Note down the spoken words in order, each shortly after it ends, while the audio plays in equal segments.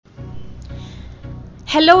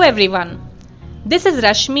Hello everyone. This is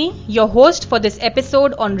Rashmi, your host for this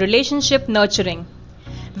episode on relationship nurturing.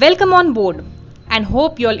 Welcome on board and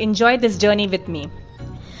hope you all enjoy this journey with me.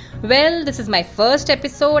 Well, this is my first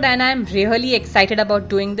episode and I'm really excited about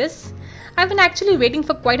doing this. I've been actually waiting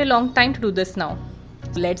for quite a long time to do this now.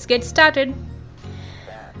 Let's get started.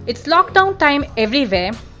 It's lockdown time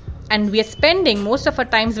everywhere and we are spending most of our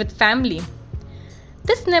times with family.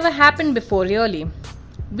 This never happened before really.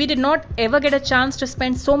 We did not ever get a chance to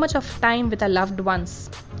spend so much of time with our loved ones.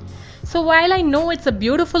 So while I know it's a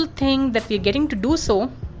beautiful thing that we're getting to do so,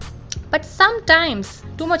 but sometimes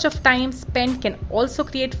too much of time spent can also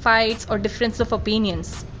create fights or difference of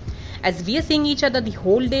opinions, as we are seeing each other the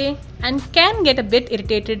whole day and can get a bit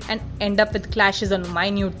irritated and end up with clashes on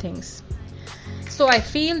minute things. So I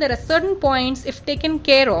feel there are certain points, if taken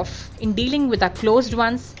care of in dealing with our closed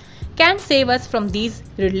ones, can save us from these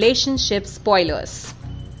relationship spoilers.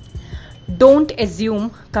 Don't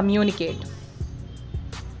assume, communicate.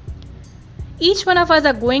 Each one of us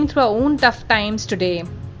are going through our own tough times today,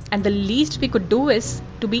 and the least we could do is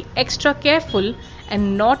to be extra careful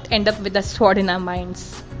and not end up with a sword in our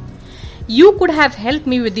minds. You could have helped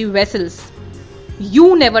me with the vessels.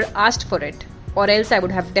 You never asked for it, or else I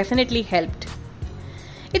would have definitely helped.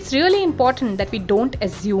 It's really important that we don't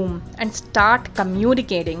assume and start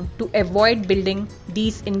communicating to avoid building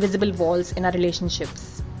these invisible walls in our relationships.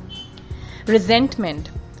 Resentment.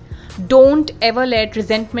 Don't ever let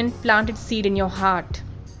resentment plant its seed in your heart.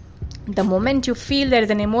 The moment you feel there is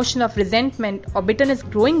an emotion of resentment or bitterness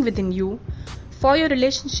growing within you for your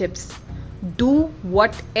relationships, do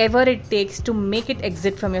whatever it takes to make it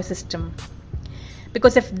exit from your system.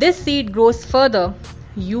 Because if this seed grows further,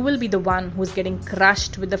 you will be the one who's getting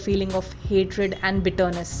crushed with the feeling of hatred and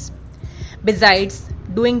bitterness. Besides,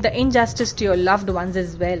 doing the injustice to your loved ones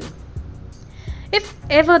as well. If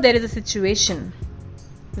ever there is a situation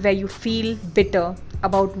where you feel bitter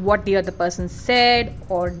about what the other person said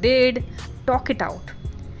or did, talk it out.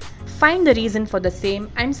 Find the reason for the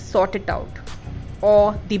same and sort it out.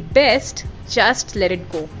 Or the best, just let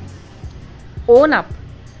it go. Own up.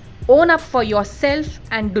 Own up for yourself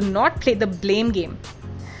and do not play the blame game.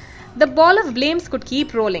 The ball of blames could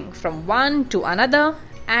keep rolling from one to another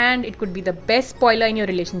and it could be the best spoiler in your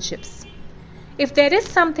relationships. If there is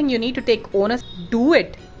something you need to take ownership, do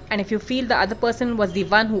it. And if you feel the other person was the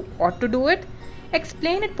one who ought to do it,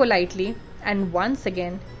 explain it politely and once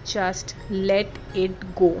again, just let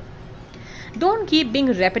it go. Don't keep being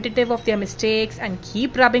repetitive of their mistakes and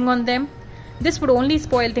keep rubbing on them. This would only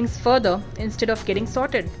spoil things further instead of getting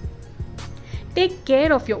sorted. Take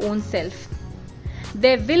care of your own self.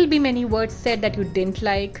 There will be many words said that you didn't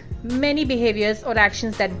like, many behaviors or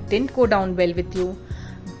actions that didn't go down well with you.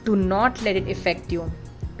 Do not let it affect you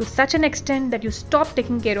to such an extent that you stop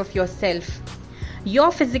taking care of yourself.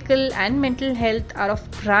 Your physical and mental health are of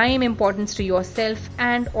prime importance to yourself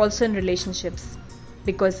and also in relationships,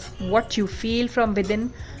 because what you feel from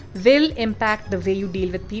within will impact the way you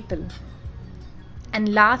deal with people. And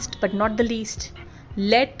last but not the least,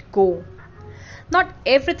 let go. Not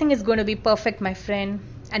everything is going to be perfect, my friend,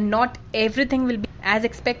 and not everything will be as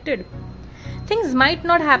expected. Things might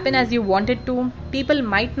not happen as you wanted to, people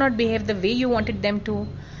might not behave the way you wanted them to,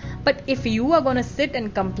 but if you are going to sit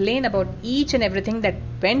and complain about each and everything that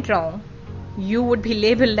went wrong, you would be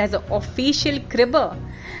labeled as an official cribber.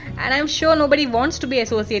 And I'm sure nobody wants to be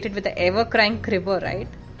associated with the ever-crying cribber, right?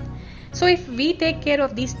 So if we take care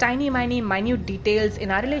of these tiny, minute details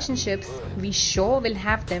in our relationships, we sure will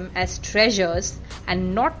have them as treasures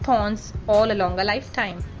and not thorns all along a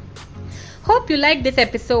lifetime. Hope you liked this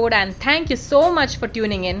episode and thank you so much for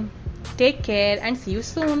tuning in. Take care and see you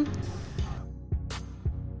soon.